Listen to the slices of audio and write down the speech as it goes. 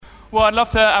Well, I'd love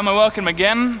to add my welcome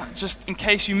again. Just in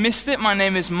case you missed it, my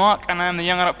name is Mark and I am the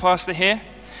Young Adult Pastor here.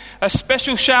 A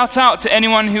special shout out to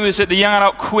anyone who was at the Young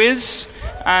Adult quiz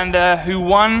and who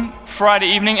won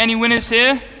Friday evening. Any winners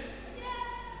here?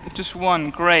 Just one,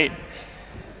 great.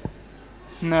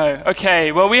 No,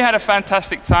 okay, well we had a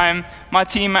fantastic time. My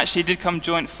team actually did come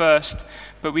joint first,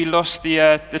 but we lost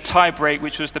the tie break,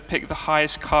 which was to pick the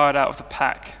highest card out of the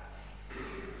pack.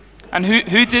 And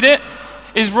who did it?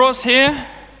 Is Roz here?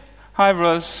 Hi,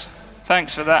 Roz.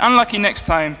 Thanks for that. Unlucky next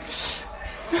time.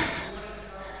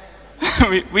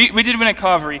 we did win a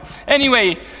carvery.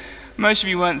 Anyway, most of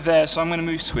you weren't there, so I'm going to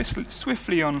move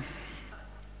swiftly on.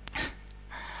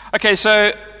 Okay,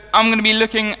 so I'm going to be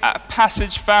looking at a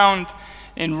passage found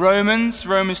in Romans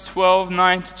 12,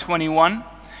 9 to 21.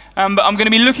 But I'm going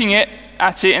to be looking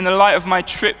at it in the light of my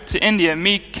trip to India.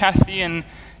 Me, Kathy, and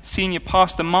Senior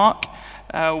Pastor Mark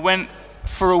went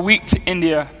for a week to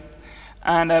India.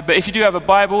 But if you do have a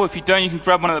Bible, if you don't, you can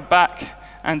grab one at the back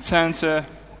and turn to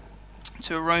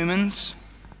Romans.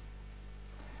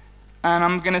 And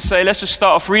I'm going to say, let's just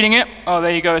start off reading it. Oh, there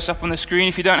you go, it's up on the screen.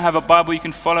 If you don't have a Bible, you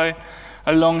can follow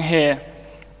along here.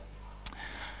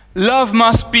 Love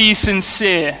must be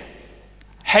sincere.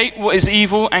 Hate what is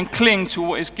evil and cling to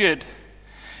what is good.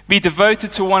 Be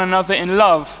devoted to one another in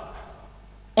love.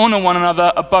 Honor one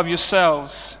another above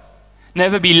yourselves.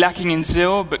 Never be lacking in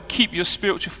zeal, but keep your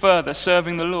spiritual fervor,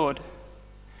 serving the Lord.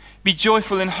 Be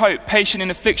joyful in hope, patient in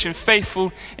affliction,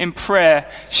 faithful in prayer.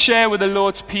 Share with the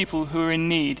Lord's people who are in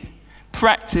need.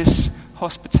 Practice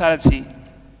hospitality.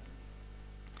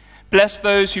 Bless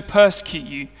those who persecute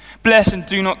you. Bless and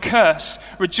do not curse.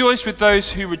 Rejoice with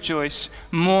those who rejoice.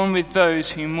 Mourn with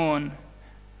those who mourn.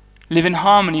 Live in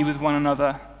harmony with one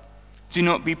another. Do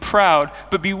not be proud,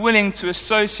 but be willing to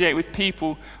associate with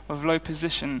people of low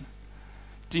position.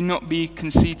 Do not be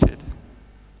conceited.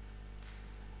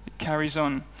 It carries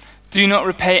on. Do not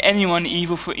repay anyone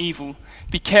evil for evil.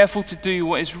 Be careful to do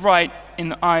what is right in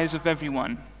the eyes of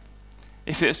everyone.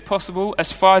 If it is possible,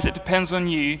 as far as it depends on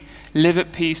you, live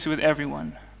at peace with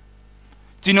everyone.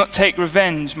 Do not take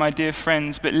revenge, my dear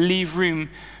friends, but leave room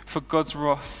for God's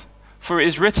wrath. For it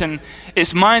is written,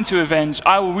 "It's mine to avenge,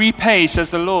 I will repay,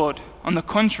 says the Lord." On the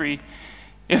contrary,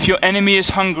 if your enemy is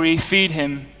hungry, feed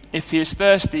him. If he is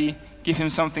thirsty, give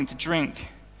him something to drink.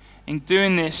 In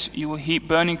doing this, you will heap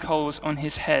burning coals on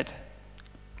his head.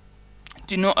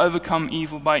 Do not overcome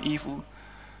evil by evil,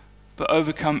 but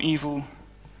overcome evil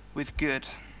with good.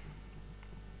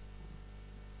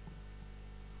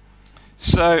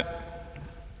 So,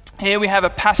 here we have a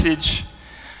passage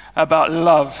about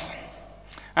love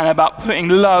and about putting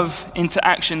love into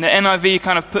action. The NIV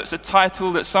kind of puts a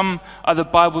title that some other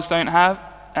Bibles don't have,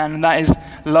 and that is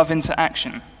Love into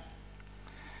Action.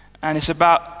 And it's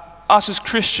about us as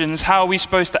Christians, how are we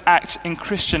supposed to act in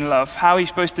Christian love? How are we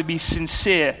supposed to be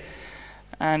sincere?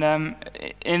 And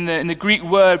in the Greek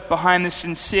word behind the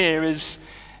sincere is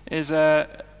the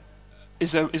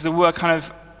word kind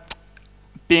of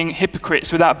being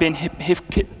hypocrites without being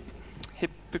hypocritical.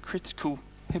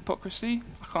 Hypocrisy?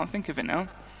 I can't think of it now.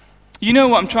 You know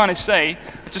what I'm trying to say,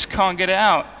 I just can't get it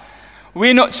out.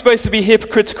 We're not supposed to be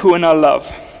hypocritical in our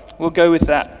love. We'll go with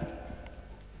that.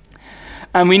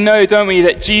 And we know, don't we,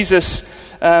 that Jesus,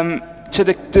 to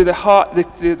the heart,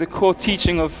 the core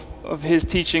teaching of his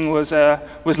teaching was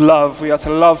love. We are to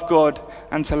love God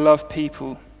and to love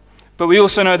people. But we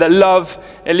also know that love,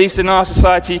 at least in our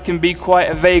society, can be quite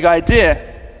a vague idea.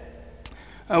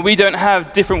 We don't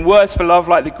have different words for love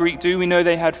like the Greek do. We know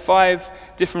they had 5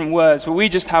 different words, but we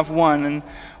just have one. And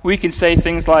we can say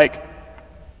things like,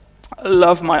 I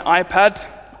love my iPad,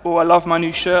 or I love my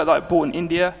new shirt that I bought in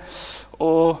India,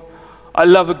 or I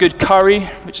love a good curry,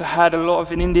 which I had a lot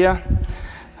of in India.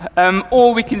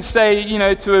 Or we can say,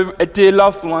 to a dear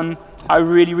loved one, I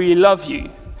really, really love you.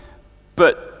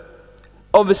 But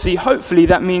obviously, hopefully,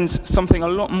 that means something a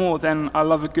lot more than I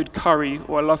love a good curry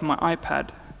or I love my iPad.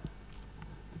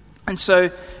 And so,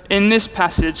 in this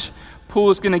passage,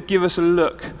 Paul's going to give us a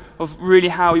look of really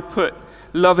how we put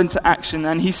love into action,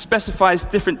 and he specifies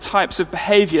different types of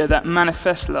behavior that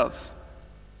manifest love.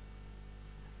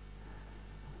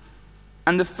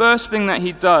 And the first thing that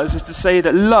he does is to say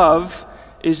that love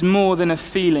is more than a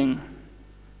feeling.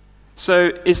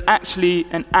 So it's actually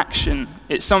an action.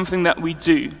 It's something that we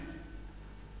do.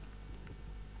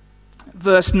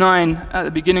 Verse 9 at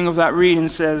the beginning of that reading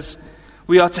says,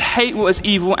 we are to hate what is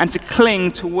evil and to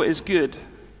cling to what is good.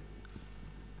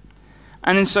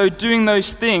 And in so doing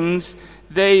those things,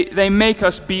 they make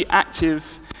us be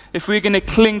active. If we're going to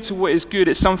cling to what is good,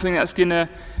 it's something that's going to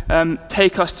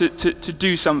take us to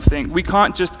do something. We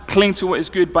can't just cling to what is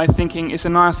good by thinking it's a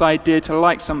nice idea to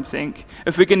like something.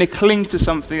 If we're going to cling to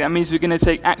something, that means we're going to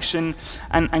take action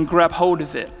and grab hold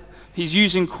of it. He's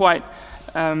using quite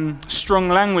strong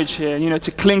language here,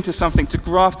 to cling to something, to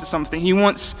graft to something. He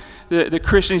wants the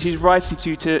Christians he's writing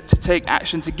to take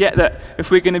action, to get that if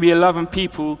we're going to be a loving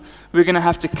people, we're going to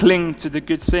have to cling to the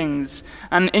good things.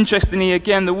 And interestingly,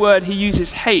 again, the word he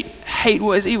uses, hate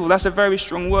what is evil. That's a very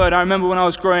strong word. I remember when I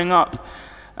was growing up,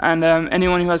 and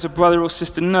anyone who has a brother or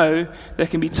sister know, there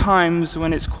can be times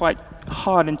when it's quite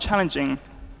hard and challenging.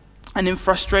 And in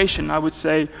frustration, I would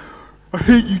say, I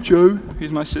hate you, Joe,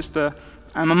 who's my sister.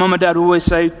 And my mum and dad would always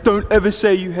say, don't ever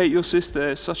say you hate your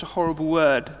sister. It's such a horrible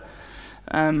word.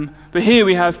 But here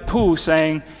we have Paul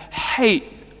saying, hate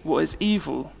what is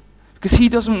evil. Because he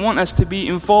doesn't want us to be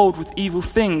involved with evil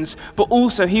things, but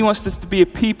also he wants us to be a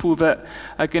people that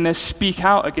are going to speak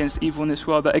out against evil in this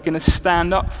world, that are going to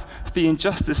stand up for the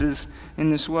injustices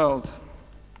in this world.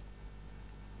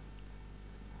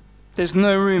 There's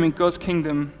no room in God's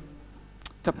kingdom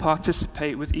to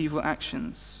participate with evil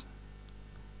actions.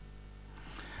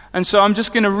 And so I'm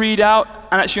just going to read out,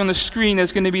 and actually on the screen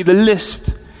there's going to be the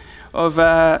list of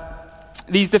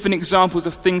these different examples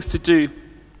of things to do.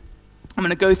 I'm going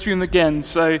to go through them again.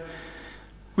 So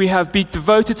we have be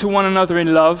devoted to one another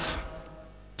in love,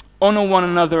 honor one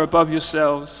another above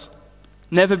yourselves,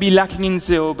 never be lacking in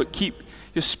zeal, but keep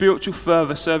your spiritual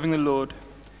fervor serving the Lord,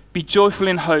 be joyful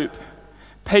in hope,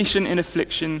 patient in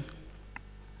affliction,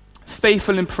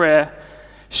 faithful in prayer,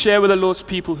 share with the Lord's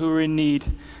people who are in need,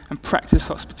 and practice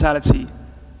hospitality.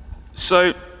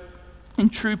 So in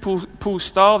true Paul's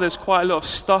style, there's quite a lot of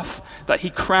stuff that he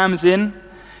crams in.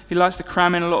 He likes to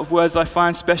cram in a lot of words, I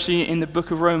find, especially in the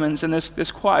book of Romans. And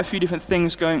there's quite a few different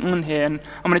things going on here. And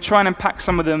I'm going to try and unpack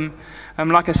some of them,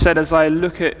 like I said, as I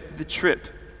look at the trip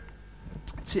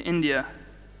to India.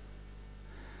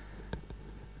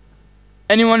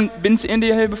 Anyone been to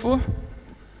India here before?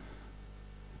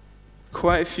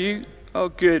 Quite a few? Oh,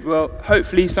 good. Well,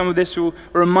 hopefully some of this will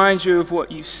remind you of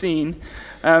what you've seen.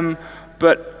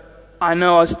 But I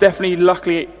know I was definitely,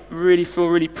 luckily, feel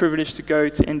really privileged to go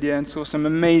to India and saw some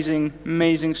amazing,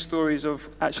 amazing stories of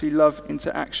actually love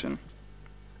into action.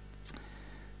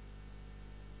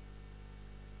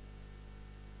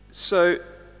 So,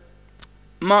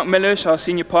 Mark Mellish, our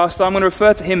senior pastor, I'm going to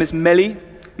refer to him as Melly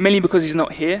because he's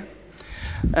not here.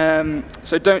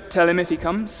 So don't tell him if he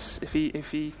comes, if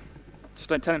he just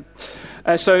don't tell him.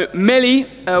 So Melly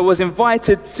was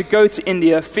invited to go to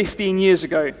India 15 years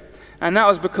ago. And that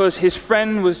was because his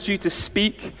friend was due to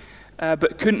speak,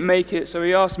 but couldn't make it. So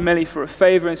he asked Melly for a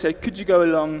favor and said, could you go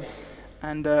along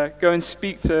and go and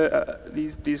speak to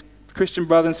these Christian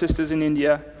brothers and sisters in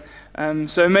India?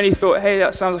 So Melly thought, hey,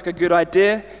 that sounds like a good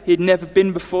idea. He'd never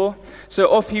been before.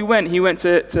 So off he went. He went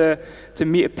to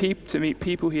meet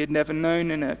people he had never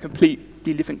known in a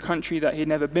completely different country that he'd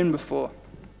never been before.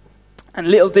 And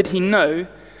little did he know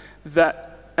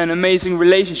that an amazing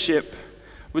relationship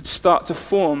would start to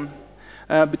form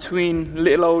between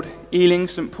little old Ealing,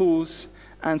 St. Paul's,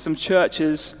 and some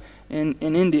churches in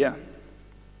India.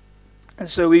 And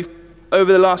so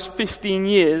over the last 15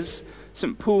 years,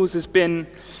 St. Paul's has been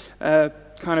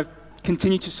kind of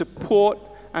continue to support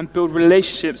and build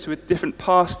relationships with different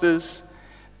pastors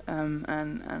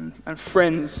and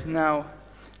friends now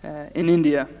in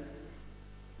India.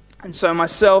 And so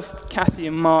myself, Kathy,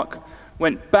 and Mark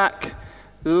went back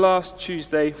last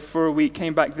Tuesday for a week,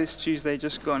 came back this Tuesday,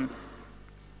 just gone.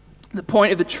 The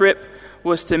point of the trip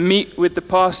was to meet with the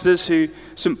pastors who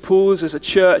St. Paul's as a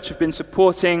church have been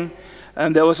supporting.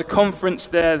 There was a conference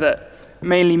there that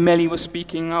mainly Melly was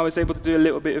speaking. I was able to do a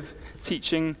little bit of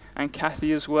teaching, and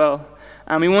Kathy as well.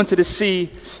 And we wanted to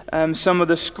see some of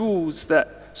the schools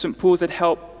that St. Paul's had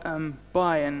helped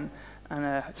buy and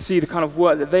see the kind of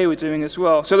work that they were doing as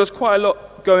well. So there's quite a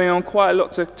lot going on, quite a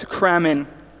lot to cram in.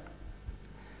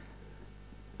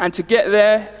 And to get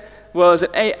there was an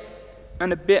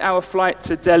 8-and-a-bit-hour flight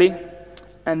to Delhi,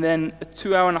 and then a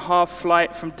 2-hour-and-a-half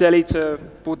flight from Delhi to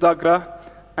Bodagra,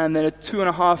 and then a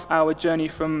 2.5-hour journey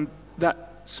from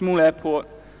that small airport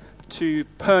to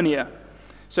Purnia.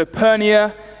 So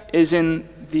Purnia is in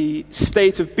the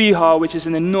state of Bihar, which is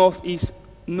in the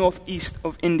northeast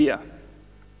of India.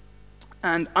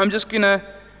 And I'm just going to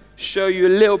show you a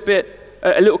little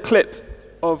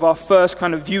clip of our first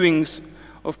kind of viewings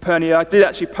of Purnia. I did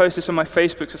actually post this on my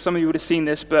Facebook, so some of you would have seen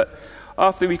this, but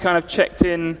after we kind of checked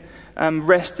in,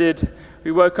 rested,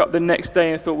 we woke up the next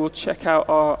day and thought we'll check out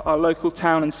our local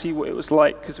town and see what it was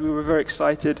like, because we were very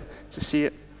excited to see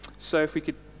it. So if we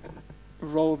could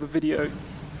roll the video.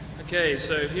 Okay,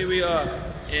 so here we are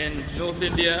in North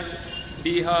India,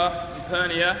 Bihar and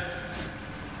Purnia.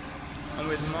 I'm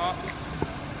with Mark,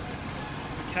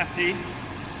 Kathy,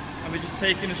 and we're just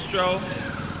taking a stroll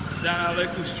down our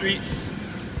local streets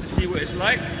to see what it's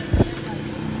like.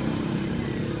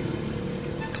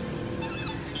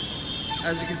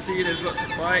 As you can see, there's lots of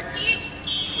bikes,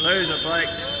 loads of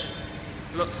bikes,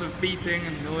 lots of beeping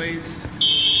and noise,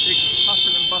 big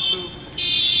hustle and bustle.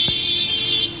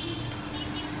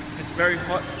 It's very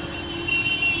hot.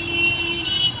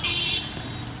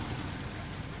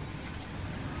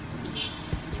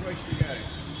 Which way should we go?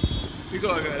 We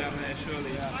gotta go down there,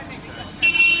 surely. Yeah. I think so.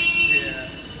 Yeah.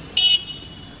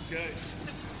 Let's go.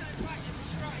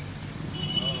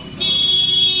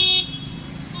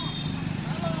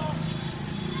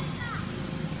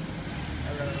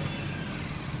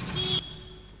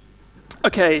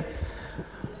 Okay,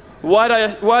 why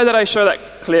did I show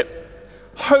that clip?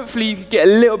 Hopefully you could get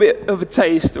a little bit of a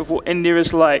taste of what India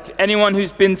is like. Anyone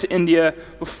who's been to India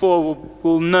before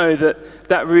will know that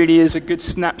that really is a good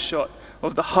snapshot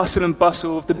of the hustle and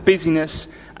bustle, of the busyness,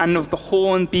 and of the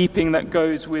horn beeping that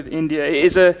goes with India. It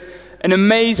is an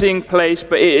amazing place,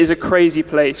 but it is a crazy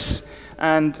place.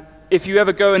 And if you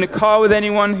ever go in a car with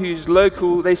anyone who's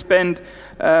local, they spend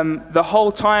the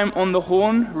whole time on the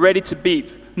horn, ready to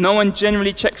beep. No one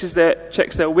generally checks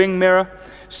their wing mirror,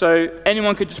 so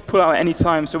anyone could just pull out at any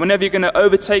time. So whenever you're going to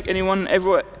overtake anyone,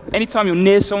 anytime you're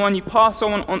near someone, you pass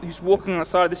someone who's walking on the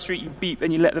side of the street, you beep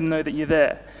and you let them know that you're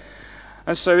there.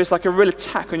 And so it's like a real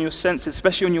attack on your senses,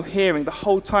 especially on your hearing, the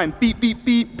whole time. Beep, beep,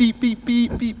 beep, beep, beep,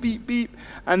 beep, beep, beep, beep.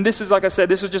 And this is, like I said,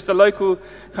 this was just the local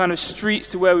kind of streets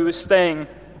to where we were staying.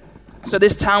 So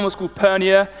this town was called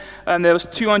Purnia, and there was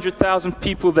 200,000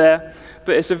 people there.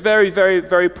 But it's a very, very,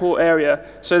 very poor area.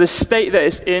 So the state that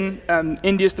it's in,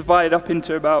 India's divided up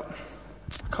into about,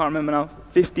 I can't remember now,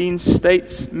 15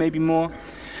 states, maybe more.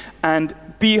 And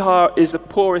Bihar is the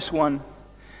poorest one.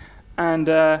 And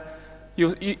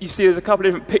you see there's a couple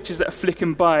of different pictures that are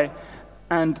flicking by.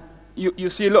 And you'll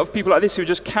see a lot of people like this who are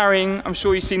just carrying, I'm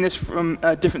sure you've seen this from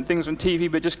different things on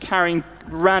TV, but just carrying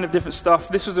random different stuff.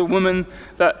 This was a woman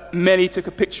that Melly took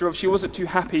a picture of. She wasn't too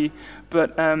happy,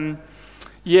 but her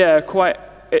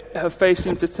face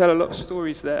seemed to tell a lot of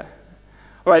stories there.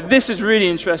 All right, this is really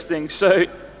interesting. So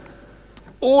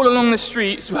all along the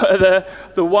streets were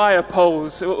the wire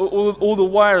poles, all the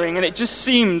wiring, and it just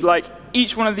seemed like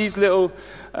each one of these little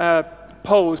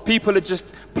poles, people had just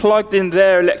plugged in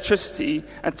their electricity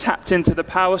and tapped into the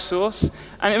power source.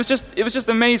 And it was just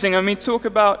amazing. I mean, talk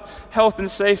about health and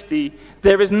safety.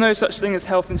 There is no such thing as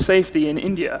health and safety in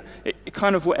India. It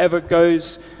kind of whatever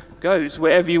goes.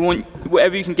 Whatever you want,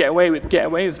 whatever you can get away with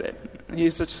it.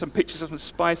 Here's just some pictures of some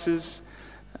spices.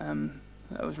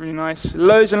 That was really nice.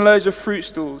 Loads and loads of fruit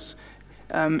stalls.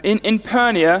 In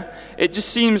Purnia, it just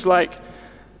seems like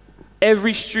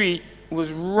every street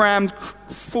was rammed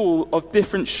full of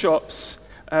different shops.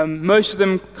 Most of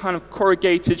them kind of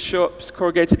corrugated shops,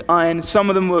 corrugated iron. Some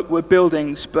of them were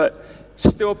buildings, but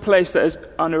still a place that is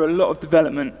under a lot of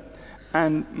development.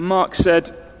 And Mark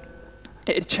said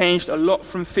it had changed a lot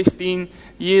from 15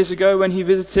 years ago when he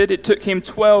visited. It took him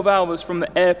 12 hours from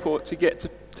the airport to get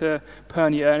to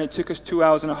Purnia, and it took us 2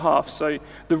 hours and a half. So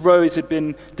the roads had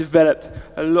been developed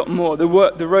a lot more. The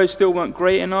roads still weren't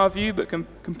great in our view, but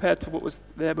compared to what was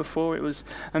there before, it was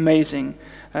amazing.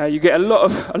 You get a lot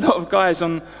of guys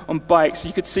on bikes.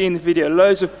 You could see in the video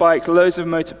loads of bikes, loads of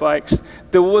motorbikes.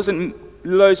 There wasn't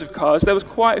loads of cars. There was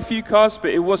quite a few cars, but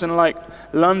it wasn't like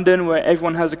London where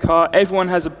everyone has a car. Everyone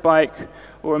has a bike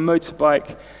or a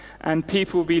motorbike, and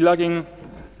people will be lugging,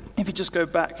 if you just go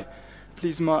back,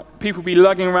 please Mark, people will be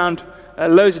lugging around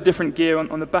loads of different gear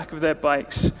on the back of their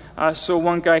bikes. I saw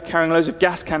one guy carrying loads of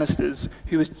gas canisters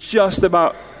who was just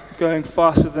about going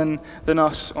faster than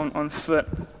us on foot.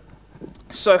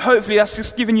 So hopefully that's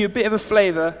just given you a bit of a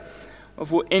flavor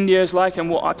of what India is like and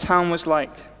what our town was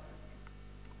like.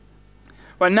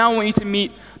 Right now I want you to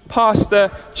meet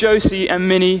Pastor Josie and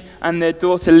Minnie and their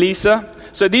daughter Lisa.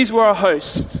 So these were our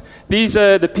hosts. These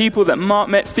are the people that Mark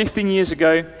met 15 years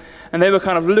ago, and they were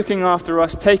kind of looking after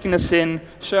us, taking us in,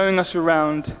 showing us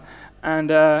around,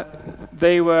 and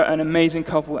they were an amazing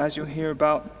couple, as you'll hear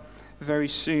about very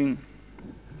soon.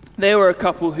 They were a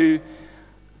couple who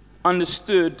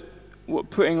understood what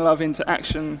putting love into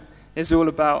action is all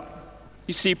about.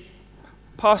 You see,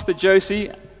 Pastor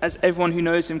Josie, as everyone who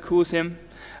knows him calls him,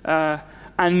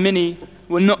 and Minnie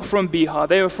were not from Bihar.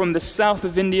 They were from the south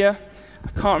of India.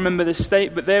 I can't remember the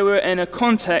state, but they were in a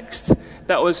context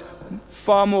that was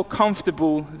far more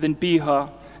comfortable than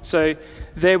Bihar. So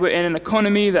they were in an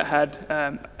economy that had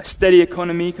a steady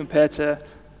economy compared to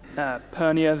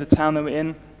Purnia, the town they were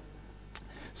in.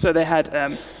 So they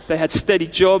had steady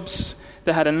jobs.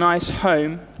 they had a nice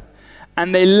home,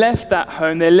 and they left that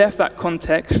home, they left that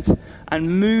context,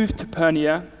 and moved to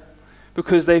Pernia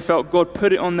because they felt God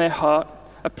put it on their heart,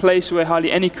 a place where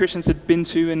hardly any Christians had been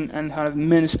to and kind of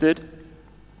ministered.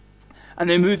 And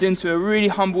they moved into a really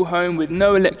humble home with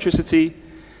no electricity,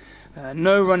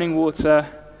 no running water,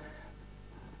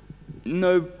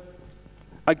 no,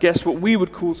 I guess what we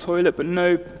would call toilet, but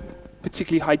no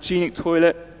particularly hygienic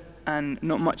toilet, and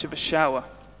not much of a shower.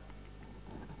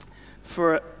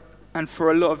 For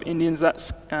a lot of Indians,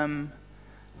 that's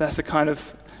a kind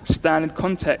of standard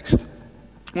context.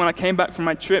 When I came back from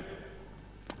my trip,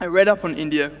 I read up on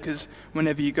India, because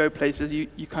whenever you go places,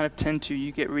 you kind of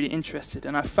you get really interested.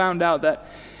 And I found out that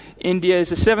India is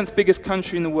the 7th biggest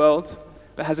country in the world,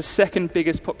 but has a 2nd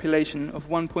biggest population of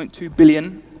 1.2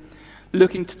 billion,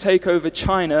 looking to take over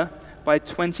China by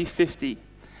 2050.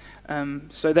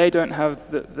 So they don't have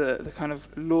the kind of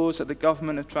laws that the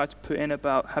government have tried to put in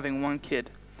about having one kid.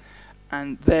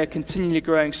 And they're continually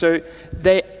growing. So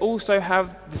they also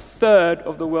have the 3rd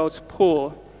of the world's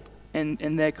poor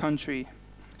in their country.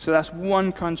 So that's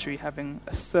one country having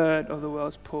a 3rd of the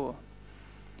world's poor.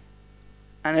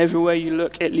 And everywhere you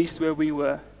look, at least where we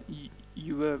were,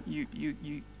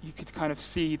 you could kind of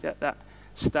see that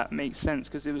stat makes sense,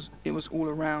 because it was all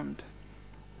around.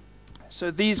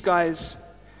 So these guys,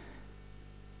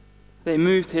 they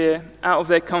moved here out of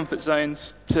their comfort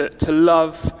zones to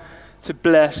love, to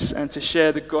bless, and to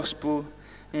share the gospel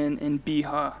in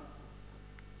Bihar.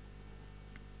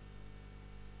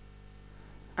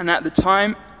 And at the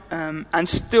time, and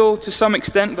still to some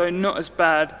extent, though not as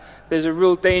bad, there's a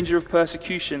real danger of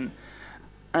persecution.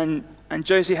 And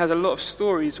Josie has a lot of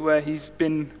stories where he's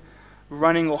been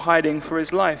running or hiding for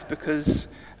his life, because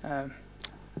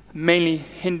mainly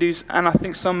Hindus, and I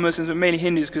think some Muslims, but mainly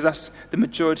Hindus, because that's the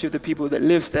majority of the people that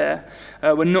live there,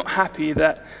 were not happy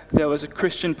that there was a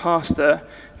Christian pastor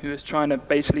who was trying to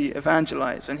basically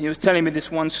evangelize. And he was telling me this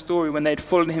one story when they'd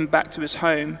followed him back to his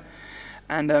home,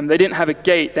 and they didn't have a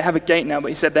gate. They have a gate now, but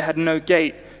he said they had no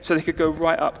gate, so they could go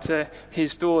right up to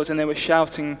his doors, and they were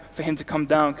shouting for him to come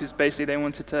down, because basically they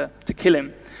wanted to kill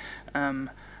him.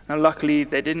 Now luckily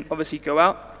they didn't obviously go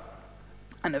out,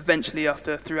 and eventually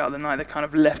throughout the night they kind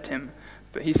of left him.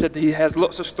 But he said that he has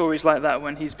lots of stories like that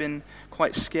when he's been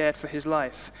quite scared for his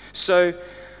life. So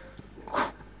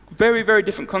very, very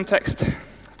different context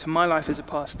to my life as a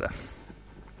pastor.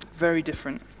 Very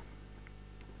different.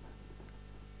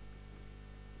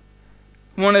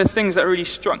 One of the things that really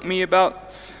struck me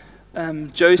about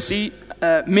Josie,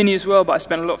 Minnie as well, but I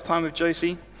spent a lot of time with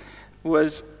Josie,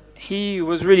 was he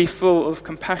was really full of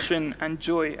compassion and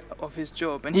joy of his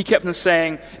job. And he kept on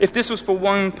saying, if this was for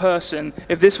one person,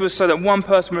 if this was so that one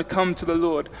person would come to the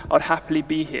Lord, I'd happily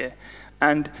be here.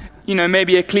 And,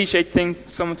 maybe a cliche thing for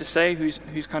someone to say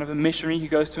who's kind of a missionary who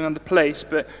goes to another place,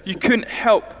 but you couldn't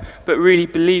help but really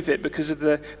believe it because of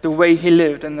the way he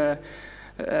lived and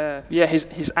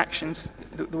his actions,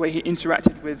 the way he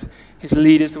interacted with his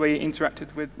leaders, the way he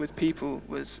interacted with people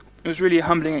was really a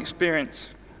humbling experience.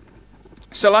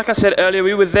 So like I said earlier,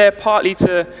 we were there partly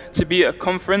to be at a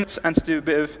conference and to do a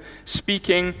bit of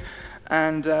speaking.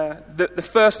 And the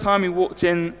first time we walked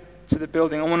in to the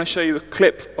building, I want to show you a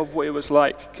clip of what it was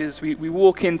like, because we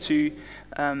walk into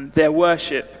their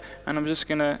worship, and I'm just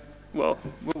going to, we'll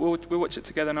watch it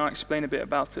together and I'll explain a bit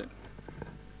about it.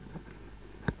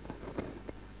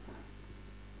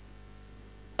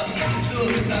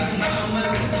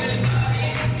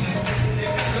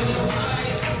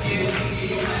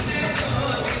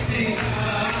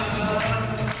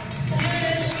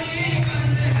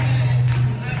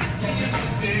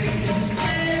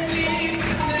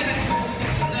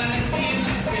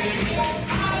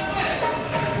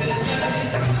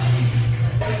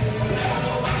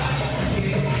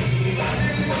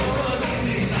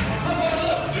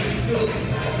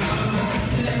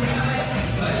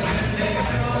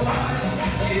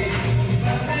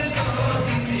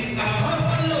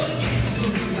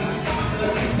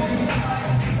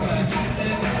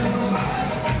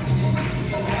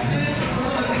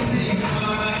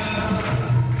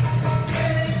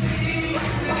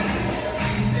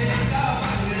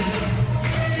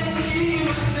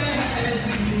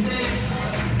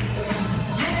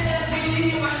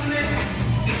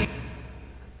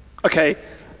 Okay,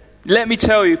 let me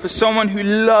tell you, for someone who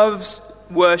loves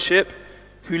worship,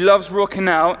 who loves rocking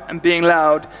out and being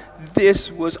loud, this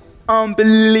was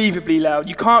unbelievably loud.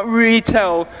 You can't really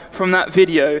tell from that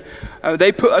video.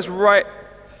 They put us right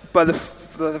by the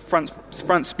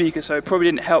front speaker, so it probably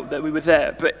didn't help that we were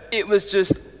there. But it was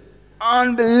just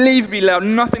unbelievably loud,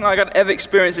 nothing like I'd ever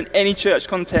experienced in any church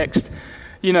context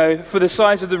for the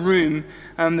size of the room,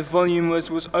 the volume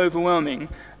was overwhelming.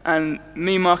 And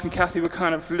me, Mark, and Kathy were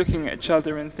kind of looking at each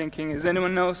other and thinking, is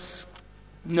anyone else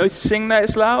noticing that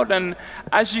it's loud? And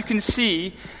as you can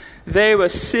see, they were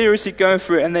seriously going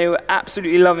for it, and they were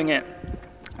absolutely loving it.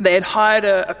 They had hired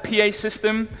a PA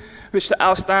system, which to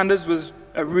our standards was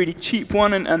a really cheap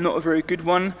one and not a very good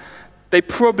one. They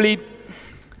probably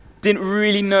didn't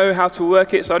really know how to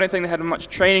work it, so I don't think they had much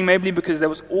training, maybe because there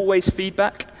was always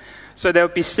feedback. So they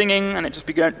would be singing, and it'd just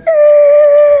be going,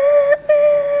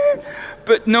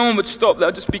 but no one would stop.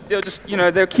 They'll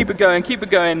keep it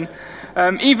going.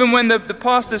 Even when the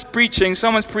pastor's preaching,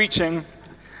 someone's preaching,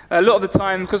 a lot of the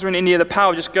time, because we're in India, the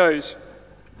power just goes.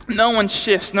 No one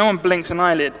shifts, no one blinks an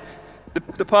eyelid.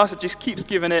 The pastor just keeps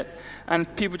giving it, and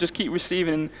people just keep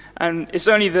receiving. And it's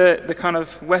only the kind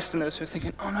of Westerners who are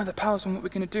thinking, oh no, the power's on, what we're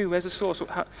going to do? Where's the source?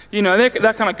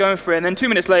 They're kind of going for it. And then 2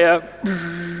 minutes later,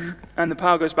 and the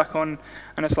power goes back on,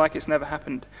 and it's like it's never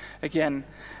happened again.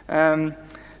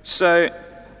 So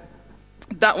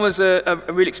that was a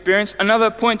real experience. Another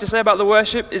point to say about the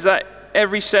worship is that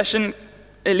every session,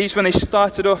 at least when they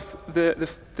started off the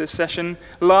session,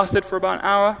 lasted for about an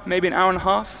hour, maybe an hour and a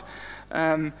half.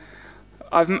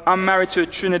 I'm married to a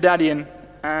Trinidadian,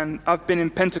 and I've been in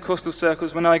Pentecostal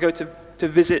circles when I go to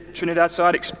visit Trinidad, so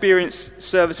I'd experienced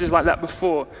services like that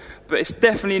before. But it's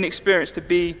definitely an experience to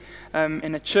be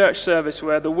in a church service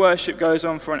where the worship goes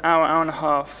on for an hour, hour and a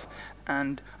half,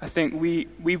 and I think we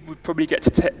would probably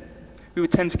we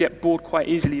would tend to get bored quite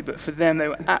easily, but for them, they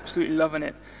were absolutely loving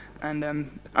it. And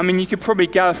you could probably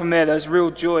gather from there's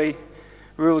real joy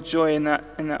in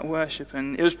that worship,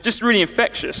 and it was just really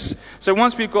infectious. So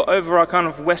once we got over our kind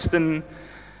of Western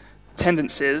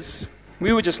tendencies,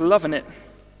 we were just loving it.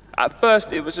 At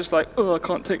first, it was just like, oh, I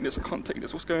can't take this,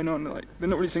 what's going on? Like, they're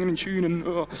not really singing in tune, and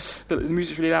the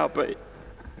music's really loud. But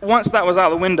once that was out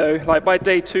the window, like by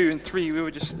day 2 and 3,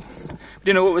 we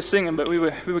didn't know what we were singing, but we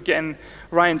were getting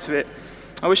right into it.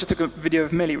 I wish I took a video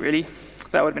of Millie, really.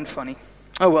 That would have been funny.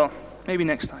 Oh well, maybe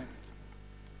next time.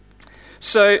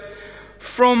 So,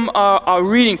 from our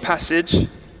reading passage,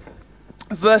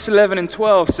 verse 11 and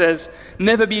 12 says,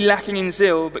 never be lacking in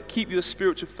zeal, but keep your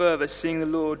spiritual fervor, seeing the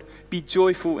Lord. Be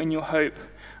joyful in your hope.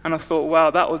 And I thought,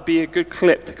 wow, that would be a good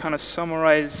clip to kind of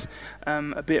summarize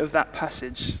a bit of that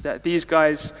passage. That these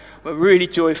guys were really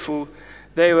joyful.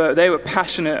 They were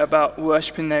passionate about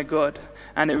worshiping their God.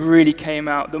 And it really came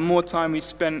out. The more time we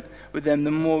spent with them,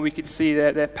 the more we could see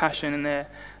their passion and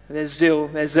their zeal,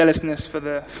 their zealousness for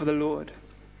the Lord.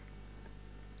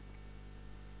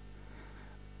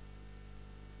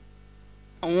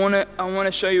 I want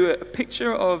to show you a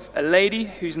picture of a lady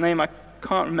whose name I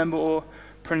can't remember or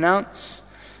pronounce.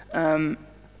 And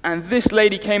this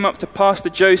lady came up to Pastor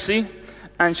Josie,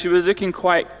 and she was looking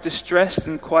quite distressed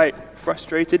and quite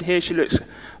frustrated. Here she looks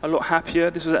a lot happier.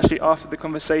 This was actually after the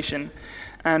conversation.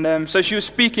 And so she was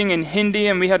speaking in Hindi,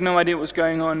 and we had no idea what was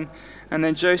going on. And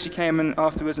then Josie came in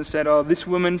afterwards and said, oh, this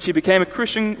woman, she became a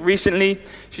Christian recently.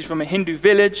 She's from a Hindu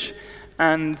village,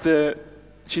 and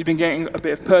she's been getting a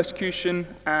bit of persecution,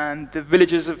 and the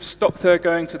villagers have stopped her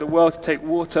going to the well to take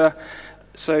water.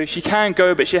 So she can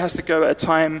go, but she has to go at a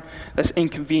time that's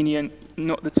inconvenient,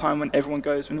 not the time when everyone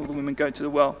goes, when all the women go to the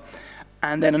well.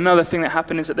 And then another thing that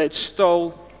happened is that they'd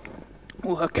stole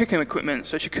all her cooking equipment,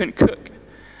 so she couldn't cook.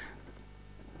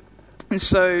 And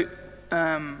so,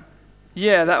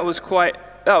 that was quite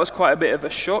a bit of a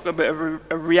shock, a bit of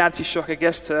a reality shock, I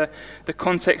guess, to the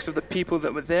context of the people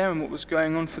that were there and what was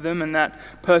going on for them, and that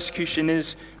persecution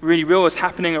is really real. It was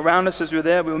happening around us as we were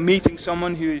there. We were meeting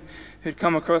someone who'd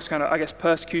come across kind of, I guess,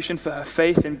 persecution for her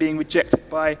faith and being rejected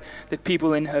by the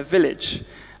people in her village.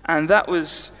 And that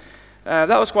was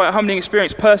quite a humbling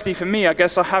experience personally for me. I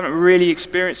guess I haven't really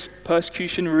experienced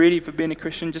persecution really for being a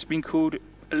Christian, just being called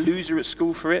a loser at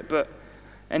school for it, but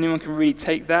anyone can really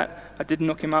take that. I did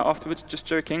knock him out afterwards, just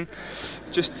joking.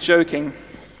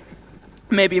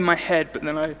 Maybe in my head, but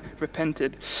then I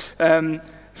repented.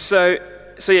 So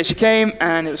she came,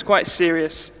 and it was quite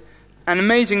serious. And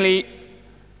amazingly,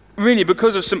 really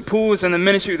because of St. Paul's and the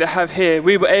ministry they have here,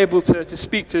 we were able to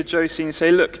speak to Josie and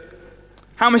say, look,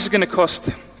 how much is it going to cost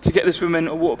to get this woman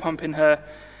a water pump in her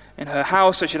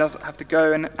house, so she'd have to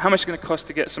go, and how much is it going to cost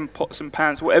to get some pots and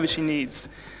pans, whatever she needs.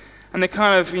 And they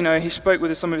kind of, he spoke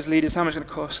with some of his leaders, how much is it going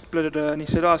to cost, blah, blah, blah. And he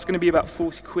said, it's going to be about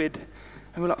 40 quid.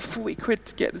 And we're like, 40 quid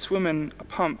to get this woman a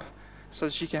pump so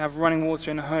that she can have running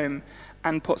water in her home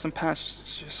and pots and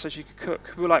pans so she could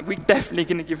cook. We were like, we're definitely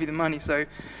going to give you the money. So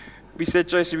we said,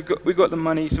 Josie, we got the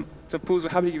money. So Paul's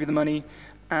happy to give you the money.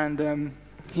 And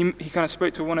he kind of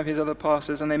spoke to one of his other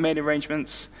pastors, and they made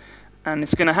arrangements. And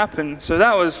it's going to happen. So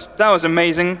that was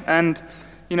amazing. And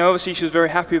Obviously she was very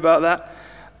happy about that.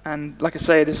 And like I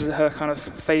say, this is her kind of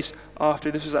face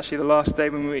after. This was actually the last day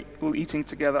when we were eating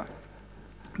together.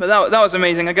 But that was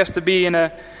amazing, I guess, to be in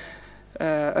a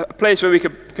place where we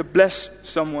could bless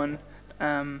someone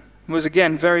was,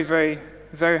 again, very, very,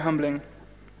 very humbling.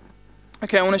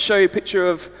 Okay, I want to show you a picture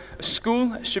of a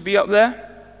school. It should be up there.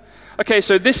 Okay,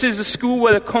 so this is the school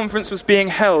where the conference was being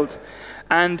held.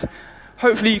 And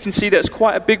hopefully you can see that it's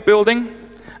quite a big building.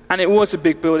 And it was a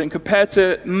big building. Compared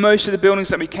to most of the buildings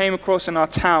that we came across in our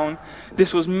town,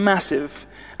 this was massive.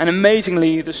 And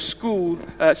amazingly, the school,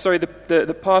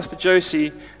 the pastor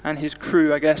Josie and his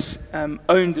crew, I guess,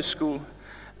 owned the school.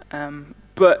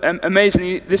 But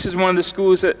amazingly, this is one of the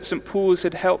schools that St. Paul's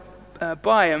had helped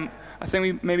buy. And I think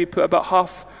we maybe put about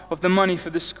half of the money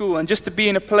for the school. And just to be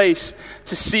in a place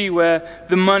to see where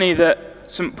the money that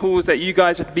St. Paul's, that you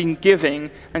guys had been giving,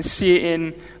 and see it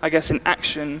in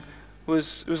action,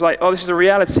 was like, oh, this is a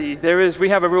reality. We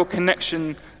have a real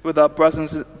connection with our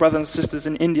brothers and sisters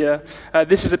in India.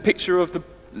 This is a picture of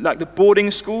the boarding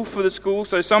school for the school.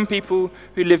 So some people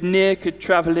who lived near could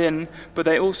travel in, but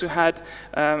they also had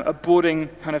a boarding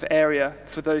kind of area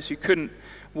for those who couldn't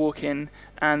walk in.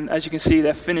 And as you can see,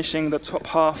 they're finishing the top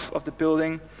half of the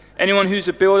building. Anyone who's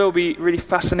a builder will be really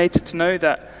fascinated to know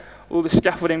that all the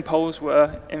scaffolding poles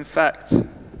were, in fact,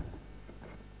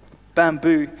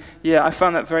 bamboo. Yeah, I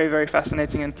found that very, very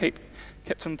fascinating and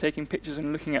kept on taking pictures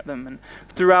and looking at them. And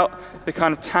throughout the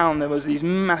kind of town, there was these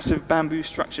massive bamboo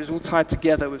structures all tied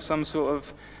together with some sort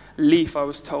of leaf, I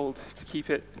was told, to keep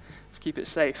it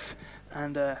safe.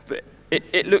 And but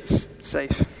it looked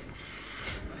safe.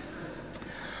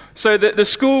 So the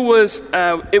school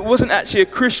it wasn't actually a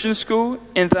Christian school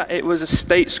in that it was a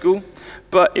state school,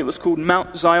 but it was called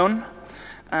Mount Zion.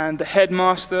 And the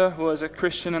headmaster was a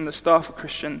Christian and the staff were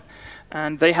Christian.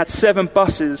 And they had 7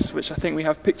 buses, which I think we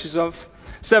have pictures of.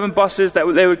 7 buses that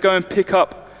they would go and pick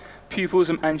up pupils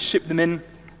and ship them in.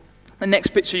 The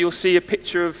next picture, you'll see a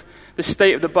picture of the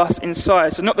state of the bus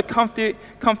inside. So not the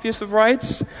comfiest of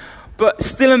rides, but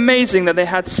still amazing that they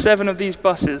had 7 of these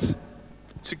buses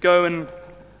to go and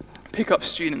pick up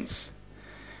students.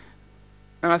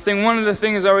 And I think one of the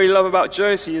things I really love about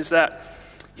Josie is that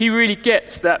he really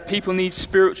gets that people need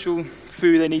spiritual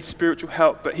food, they need spiritual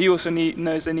help, but he also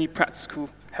knows they need practical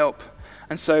help.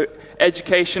 And so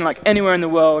education, like anywhere in the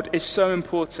world, is so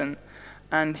important.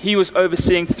 And he was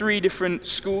overseeing 3 different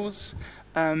schools.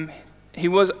 He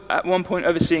was at one point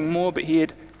overseeing more, but he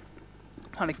had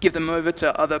kind of give them over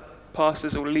to other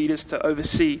pastors or leaders to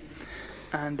oversee.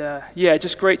 And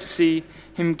just great to see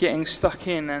him getting stuck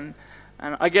in. And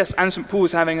I guess St.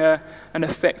 Paul's having an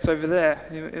effect over there.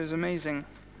 It was amazing.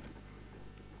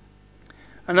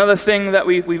 Another thing that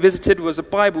we visited was a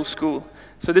Bible school.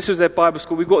 So this was their Bible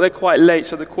school. We got there quite late,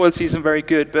 so the quality isn't very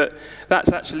good, but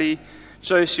that's actually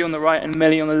Josie on the right and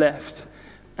Melly on the left.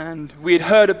 And we had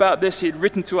heard about this. He had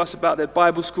written to us about their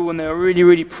Bible school, and they were really,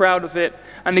 really proud of it.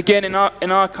 And again, in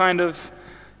our kind of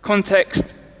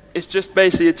context, it's just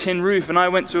basically a tin roof. And I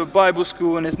went to a Bible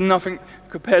school, and there's nothing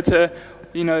compared to,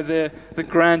 the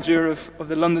grandeur of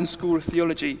the London School of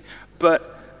Theology.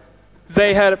 But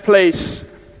they had a place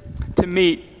to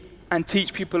meet and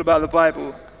teach people about the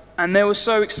Bible. And they were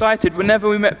so excited. Whenever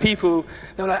we met people,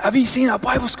 they were like, have you seen our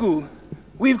Bible school?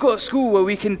 We've got a school where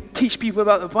we can teach people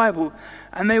about the Bible.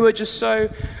 And they were just so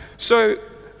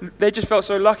they just felt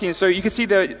so lucky. And so you could see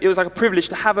that it was like a privilege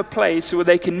to have a place where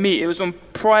they can meet. It was on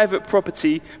private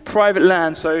property, private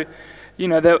land. So,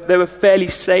 they were fairly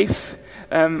safe.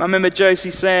 I remember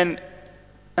Josie saying,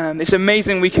 it's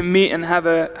amazing we can meet and have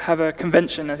a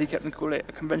convention, as he kept on calling it,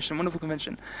 a convention, a wonderful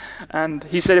convention. And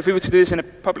he said if we were to do this in a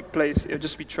public place, it would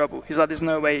just be trouble. He's like, there's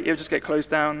no way, it would just get closed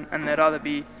down, and there'd either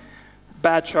be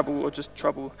bad trouble or just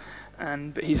trouble.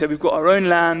 But he said, we've got our own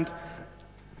land,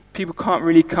 people can't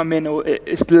really come in, or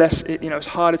it's less, it's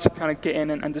harder to kind of get in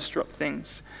and disrupt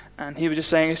things. And he was just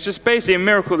saying, it's just basically a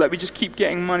miracle that we just keep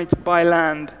getting money to buy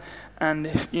land. And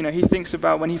he thinks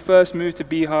about when he first moved to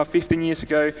Bihar 15 years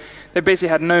ago, they basically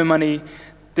had no money.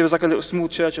 There was like a little small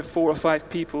church of 4 or 5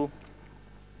 people.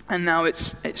 And now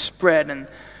it's spread, and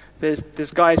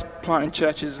there's guys planting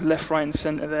churches left, right, and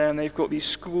center there, and they've got these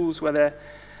schools where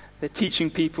they're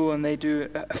teaching people, and they do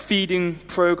a feeding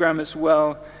program as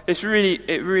well. It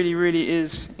really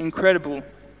is incredible.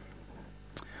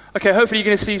 Okay, hopefully you're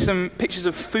going to see some pictures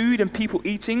of food and people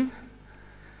eating.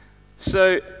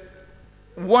 So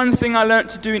one thing I learned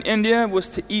to do in India was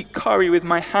to eat curry with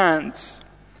my hands.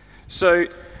 So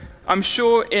I'm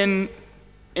sure in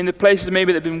the places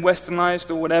maybe that have been westernized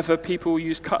or whatever, people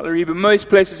use cutlery, but most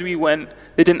places we went,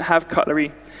 they didn't have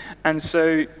cutlery. And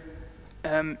so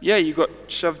you got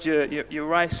shoved your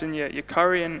rice and your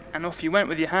curry, and off you went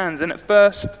with your hands. And at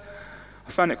first,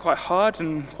 I found it quite hard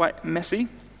and quite messy.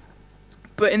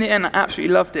 But in the end, I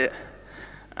absolutely loved it.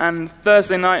 And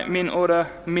Thursday night, me and Laura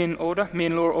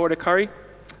ordered curry.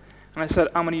 And I said,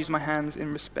 I'm going to use my hands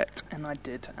in respect. And I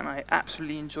did. And I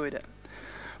absolutely enjoyed it.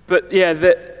 But yeah,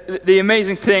 the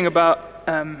amazing thing about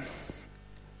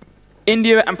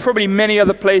India and probably many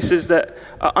other places that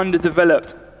are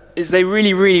underdeveloped is they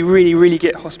really, really, really, really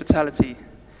get hospitality.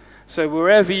 So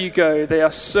wherever you go, they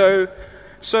are so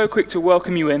quick to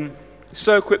welcome you in,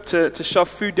 so quick to shove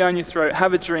food down your throat,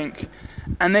 have a drink,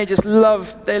 and they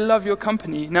love your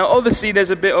company. Now, obviously, there's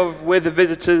a bit of we're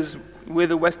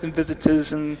the Western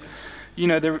visitors, and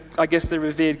I guess they're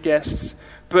revered guests.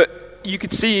 But you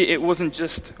could see it wasn't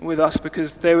just with us,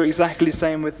 because they were exactly the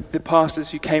same with the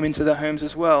pastors who came into their homes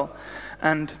as well.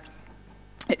 And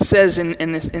it says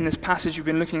in this passage we've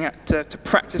been looking at to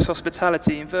practice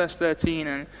hospitality in verse 13,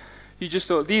 and you just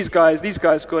thought, these guys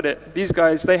got it. These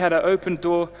guys, they had an open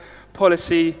door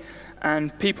policy,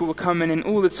 and people were coming in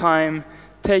all the time,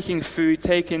 taking food,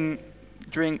 taking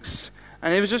drinks,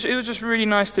 and it was just really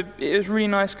nice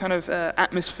kind of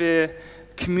atmosphere,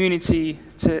 community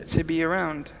to be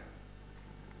around.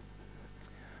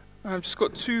 I've just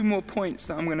got 2 more points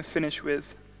that I'm going to finish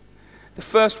with. The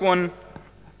first one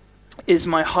is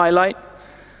my highlight.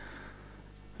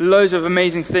 Loads of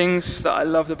amazing things that I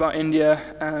loved about India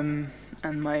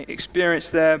and my experience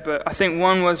there, but I think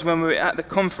one was when we were at the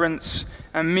conference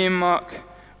and me and Mark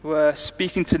were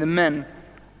speaking to the men.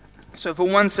 So for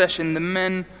one session, the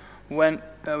men went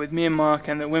with me and Mark,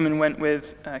 and the women went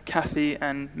with Kathy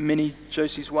and Minnie,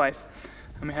 Josie's wife,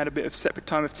 and we had a bit of separate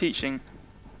time of teaching.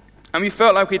 And we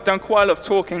felt like we'd done quite a lot of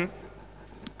talking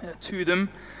to them,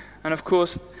 and of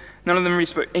course, none of them really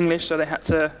spoke English, so they had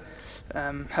to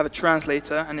have a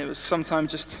translator, and it was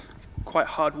sometimes just quite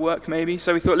hard work maybe.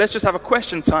 So we thought, let's just have a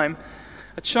question time,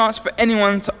 a chance for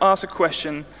anyone to ask a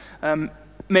question,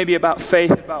 maybe about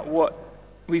faith, about what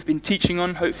we've been teaching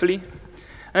on, hopefully.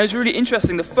 And it was really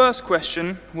interesting. The first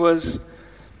question was,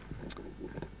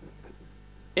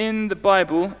 in the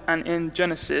Bible and in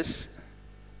Genesis,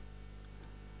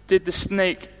 did the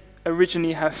snake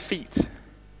originally have feet?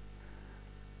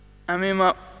 And me and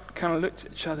Mark kind of looked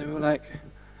at each other. We were like,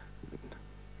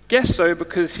 guess so,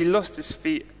 because he lost his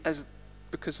feet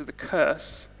because of the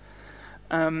curse.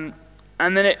 And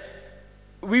then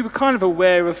we were kind of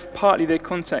aware of partly their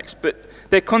context, but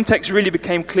their context really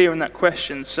became clear in that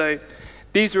question. So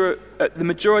these were the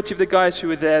majority of the guys who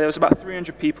were there was about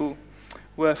 300 people,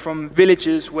 were from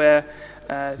villages where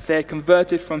they had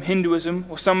converted from Hinduism,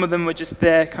 or some of them were just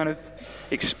there kind of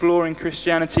exploring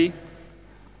Christianity.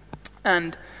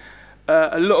 And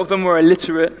a lot of them were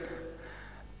illiterate.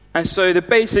 And so the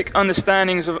basic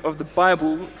understandings of the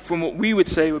Bible, from what we would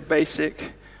say were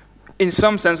basic, in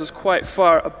some sense was quite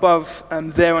far above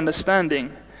their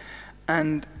understanding.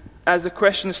 And as the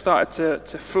questions started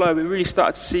to flow, we really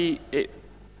started to see it.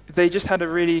 They just had a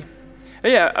really,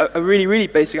 really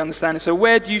basic understanding. So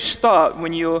where do you start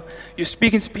when you're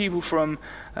speaking to people from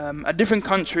a different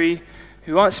country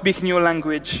who aren't speaking your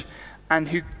language, and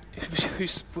who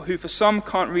for some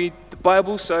can't read the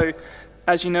Bible? So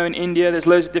as you know, in India, there's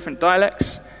loads of different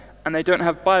dialects, and they don't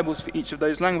have Bibles for each of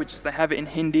those languages. They have it in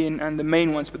Hindi and the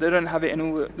main ones, but they don't have it in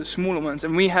all the smaller ones.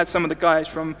 And we had some of the guys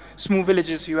from small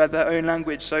villages who had their own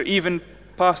language. So even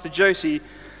Pastor Josie,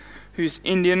 who's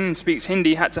Indian and speaks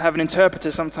Hindi, had to have an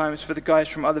interpreter sometimes for the guys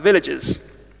from other villages.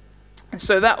 And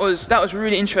so that was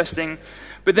really interesting.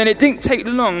 But then it didn't take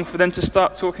long for them to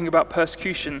start talking about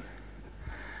persecution.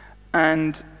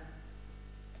 And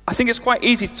I think it's quite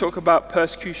easy to talk about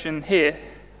persecution here,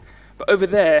 but over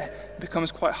there it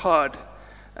becomes quite hard.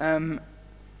 And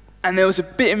there was a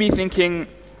bit of me thinking,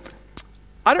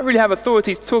 I don't really have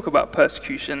authority to talk about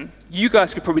persecution. You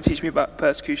guys could probably teach me about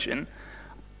persecution.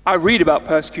 I read about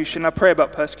persecution, I pray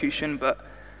about persecution, but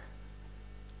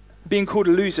being called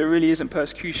a loser really isn't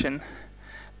persecution.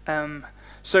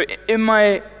 So in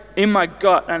my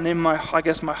gut and in my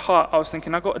heart, I was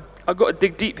thinking, I got to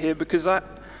dig deep here, because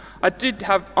I did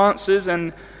have answers,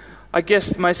 and I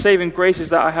guess my saving grace is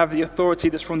that I have the authority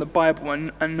that's from the Bible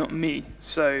and not me.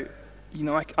 So,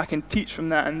 I can teach from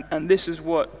that, and this is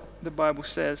what the Bible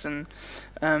says. And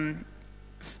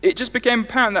it just became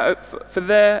apparent that for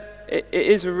there, it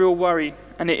is a real worry,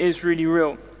 and it is really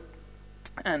real.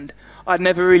 And I'd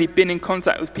never really been in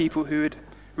contact with people who had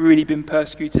really been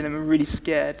persecuted and were really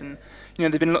scared. And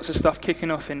there's been lots of stuff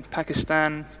kicking off in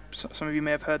Pakistan. Some of you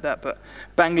may have heard that, but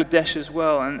Bangladesh as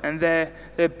well. And they're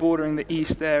bordering the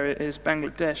east. There is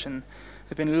Bangladesh, and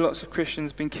there've been lots of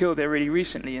Christians been killed there really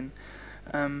recently. And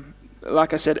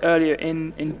like I said earlier,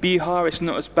 in Bihar, it's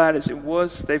not as bad as it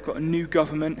was. They've got a new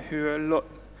government who are a lot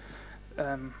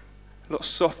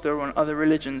softer on other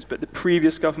religions, but the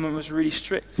previous government was really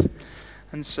strict.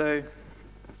 And so,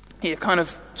 kind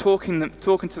of talking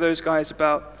to those guys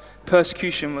about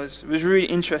persecution was really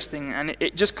interesting, and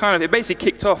it basically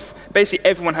kicked off. Basically,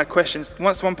 everyone had questions.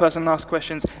 Once one person asked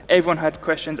questions, everyone had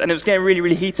questions, and it was getting really,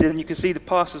 really heated. And you could see the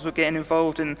pastors were getting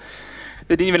involved, and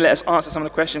they didn't even let us answer some of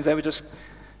the questions. They were just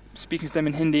speaking to them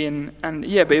in Hindi,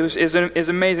 but it was an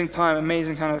amazing time,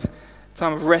 amazing kind of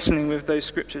time of wrestling with those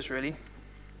scriptures, really.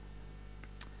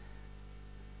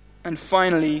 And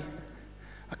finally,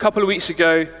 a couple of weeks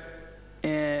ago,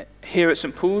 here at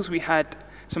St. Paul's, we had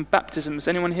some baptisms.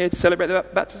 Anyone here to celebrate the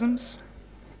baptisms?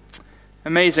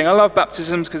 Amazing. I love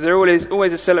baptisms because they're always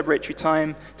a celebratory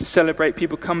time to celebrate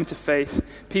people coming to faith,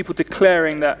 people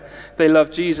declaring that they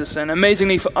love Jesus. And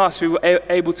amazingly for us, we were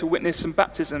able to witness some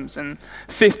baptisms, and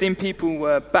 15 people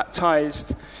were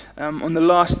baptized on the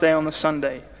last day, on the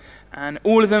Sunday. And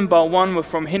all of them, bar one, were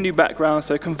from Hindu background,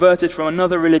 so converted from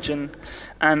another religion.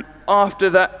 And after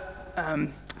that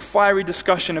fiery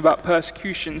discussion about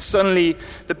persecution, suddenly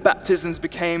the baptisms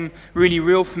became really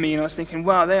real for me, and I was thinking,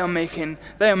 wow, they are making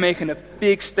a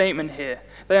big statement here.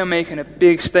 They are making a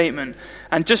big statement.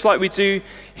 And just like we do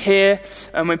here,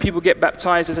 when people get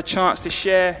baptized, there's a chance to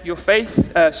share your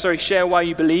faith, share why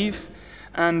you believe.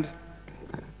 And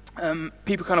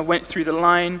people kind of went through the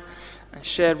line and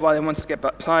shared why they wanted to get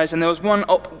baptized. And there was one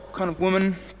kind of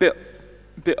woman, bit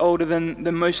older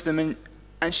than most of them,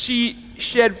 and she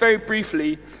shared very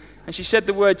briefly, and she said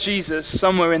the word Jesus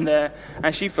somewhere in there,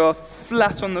 and she fell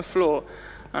flat on the floor.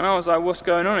 And I was like, what's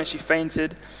going on? And she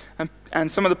fainted.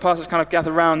 And some of the pastors kind of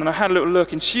gathered around, and I had a little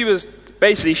look, and she was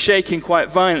basically shaking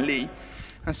quite violently.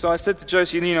 And so I said to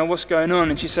Josie, what's going on?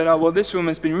 And she said, this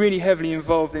woman's been really heavily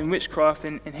involved in witchcraft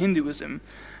in Hinduism.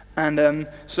 And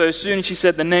so as soon as she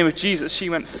said the name of Jesus, she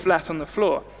went flat on the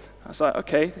floor. I was like,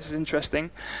 okay, this is interesting.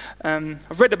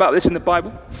 I've read about this in the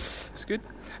Bible. It's good.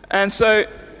 And so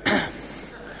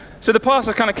the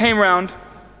pastors kind of came around,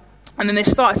 and then they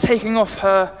started taking off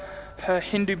her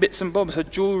Hindu bits and bobs, her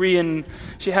jewelry, and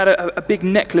she had a big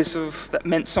necklace that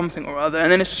meant something or other.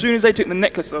 And then as soon as they took the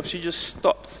necklace off, she just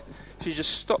stopped. She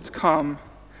just stopped calm.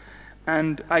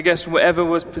 And I guess whatever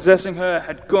was possessing her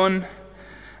had gone,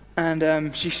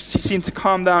 and she seemed to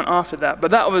calm down after that.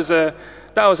 But that was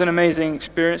an amazing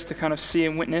experience to kind of see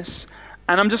and witness.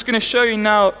 And I'm just going to show you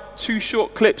now 2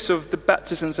 short clips of the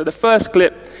baptism. So the first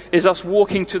clip is us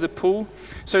walking to the pool.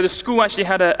 So the school actually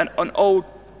had an old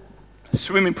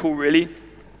swimming pool, really.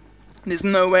 There's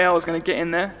no way I was going to get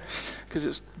in there because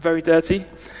it's very dirty.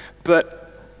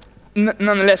 But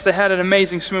nonetheless, they had an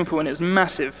amazing swimming pool, and it was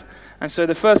massive. And so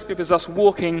the first clip is us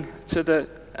walking to the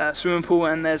swimming pool,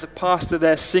 and there's a pastor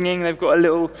there singing. They've got a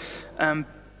little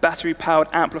battery-powered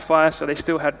amplifier, so they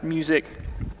still had music.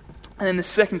 And then the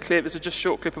second clip is just a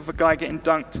short clip of a guy getting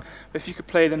dunked. But if you could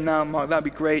play them now, Mark, that'd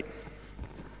be great.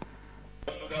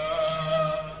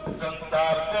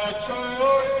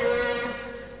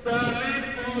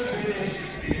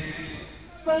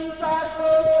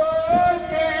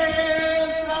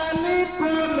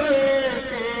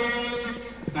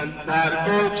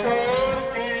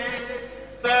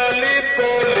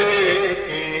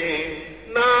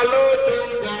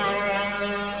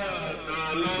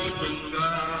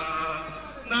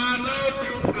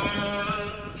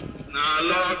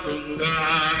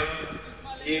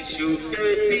 यीशु के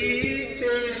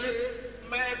पीछे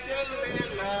मैं चलने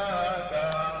लगा,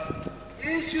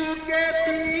 यीशु के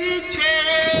पीछे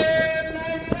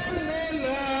मैं चलने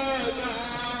लगा,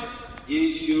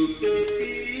 यीशु के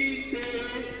पीछे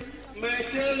मैं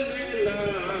चलने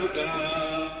लगा,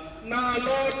 ना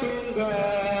लौटूंगा,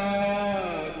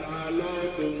 ना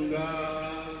लौटूंगा,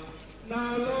 ना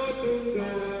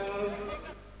लौटूंगा.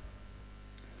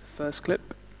 First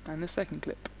clip and the second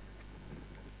clip.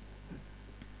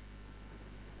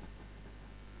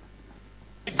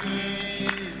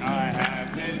 I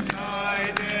have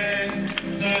decided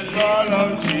to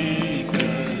follow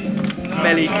Jesus. No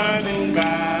Melly. turning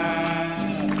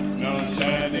back, no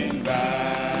turning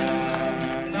back,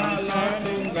 no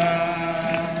turning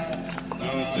back,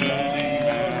 no turning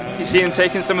back. You see him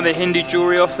taking some of the Hindu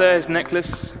jewelry off there, his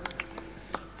necklace.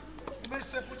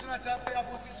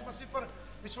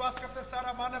 विश्वास करते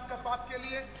सारा मानव का पाप के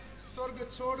लिए स्वर्ग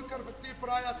छोड़कर पृथ्वी पर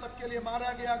आया, सबके लिए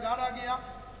मारा गया, गाड़ा गया,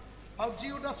 अब जी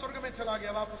उठा स्वर्ग में चला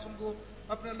गया, वापस उनको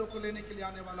अपने लोग को लेने के लिए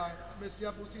आने वाला है. मैं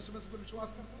आप उसी मसीह पर विश्वास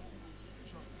करता हूँ.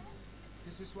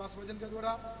 इस विश्वास वचन के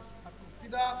द्वारा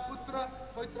पिता, पुत्र,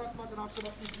 पवित्र आत्मा के नाम से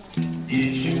बपतिस्मा.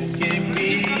 यीशु के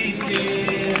पीछे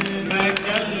मैं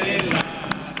चलने लगा.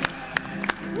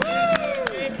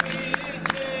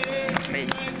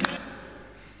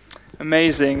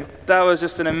 Amazing. That was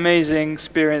just an amazing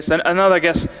experience. And another, I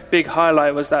guess, big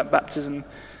highlight was that baptism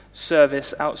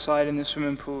service outside in the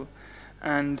swimming pool.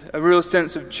 And a real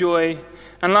sense of joy.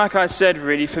 And like I said,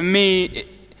 really, for me,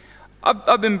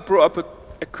 I've been brought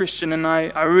up a Christian, and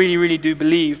I really, really do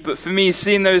believe. But for me,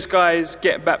 seeing those guys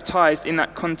get baptized in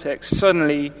that context,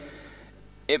 suddenly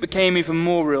it became even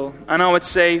more real. And I would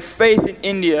say faith in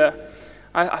India,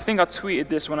 I think I tweeted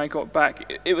this when I got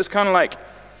back. It was kind of like,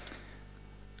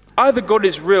 either God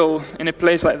is real in a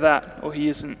place like that, or he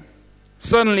isn't.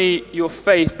 Suddenly, your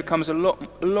faith becomes a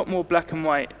lot more black and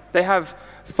white. They have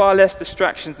far less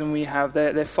distractions than we have.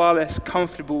 They're far less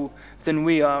comfortable than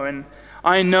we are. And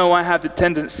I know I have the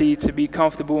tendency to be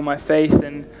comfortable in my faith,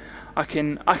 and I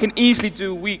can easily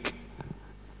do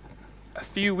a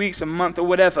few weeks, a month, or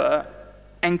whatever,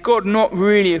 and God not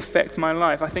really affect my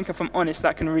life. I think if I'm honest,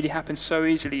 that can really happen so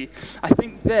easily. I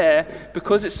think there,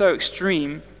 because it's so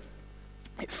extreme,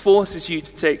 it forces you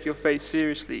to take your faith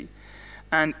seriously.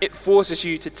 And it forces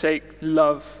you to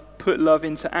put love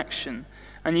into action.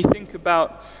 And you think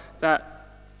about that,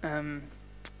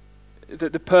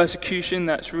 the persecution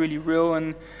that's really real.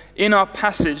 And in our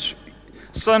passage,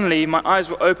 suddenly my eyes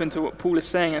were open to what Paul is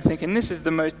saying and thinking, this is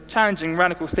the most challenging,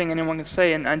 radical thing anyone can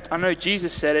say. And I know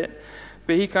Jesus said it,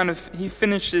 but he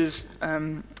finishes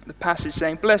the passage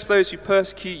saying, bless those who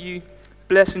persecute you,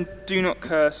 bless and do not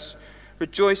curse.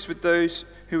 Rejoice with those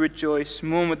who rejoice,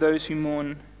 mourn with those who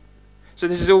mourn. So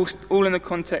this is all in the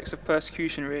context of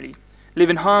persecution, really.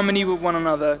 Live in harmony with one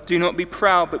another. Do not be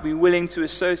proud, but be willing to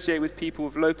associate with people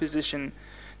of low position.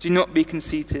 Do not be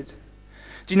conceited.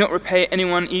 Do not repay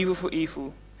anyone evil for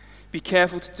evil. Be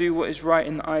careful to do what is right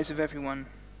in the eyes of everyone.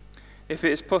 If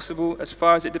it is possible, as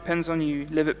far as it depends on you,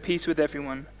 live at peace with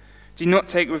everyone. Do not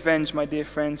take revenge, my dear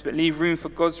friends, but leave room for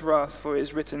God's wrath, for it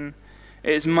is written,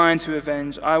 it is mine to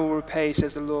avenge, I will repay,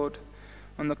 says the Lord.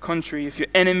 On the contrary, if your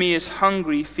enemy is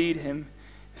hungry, feed him.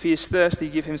 If he is thirsty,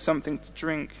 give him something to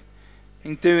drink.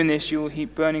 In doing this, you will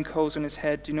heap burning coals on his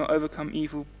head. Do not overcome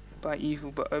evil by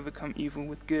evil, but overcome evil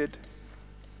with good.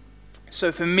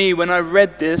 So for me, when I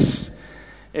read this,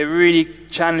 it really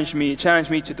challenged me. It challenged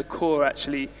me to the core,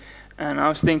 actually. And I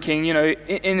was thinking,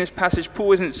 in this passage,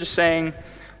 Paul isn't just saying,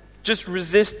 just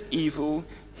resist evil.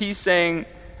 He's saying,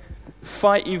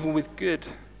 fight evil with good.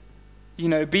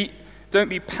 Don't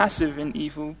be passive in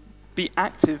evil. Be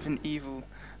active in evil.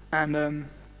 And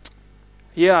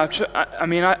I've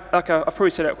probably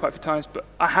said that quite a few times, but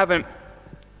I haven't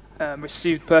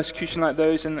received persecution like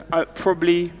those, and I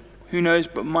probably, who knows,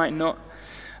 but might not.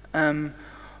 But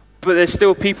there's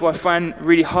still people I find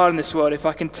really hard in this world. If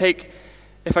I can take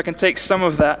some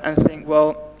of that and think,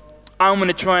 well, I'm going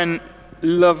to try and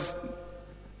love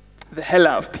the hell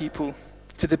out of people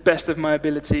to the best of my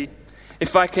ability.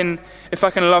 If I can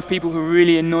love people who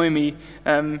really annoy me,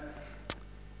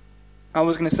 I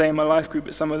was going to say in my life group,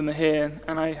 but some of them are here,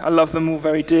 and I love them all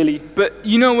very dearly. But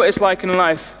you know what it's like in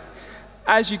life.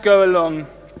 As you go along,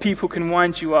 people can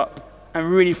wind you up and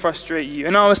really frustrate you.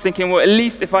 And I was thinking, well, at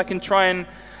least if I can try and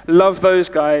love those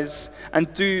guys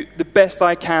and do the best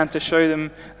I can to show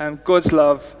them God's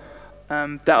love,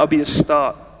 that'll be the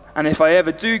start. And if I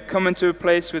ever do come into a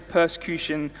place with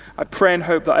persecution, I pray and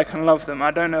hope that I can love them. I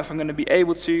don't know if I'm going to be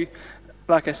able to.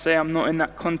 Like I say, I'm not in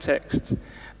that context.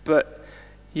 But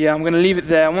yeah, I'm going to leave it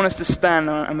there. I want us to stand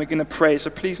and we're going to pray. So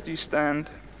please do stand.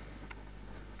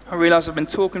 I realize I've been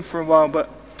talking for a while, but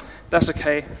that's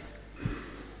okay.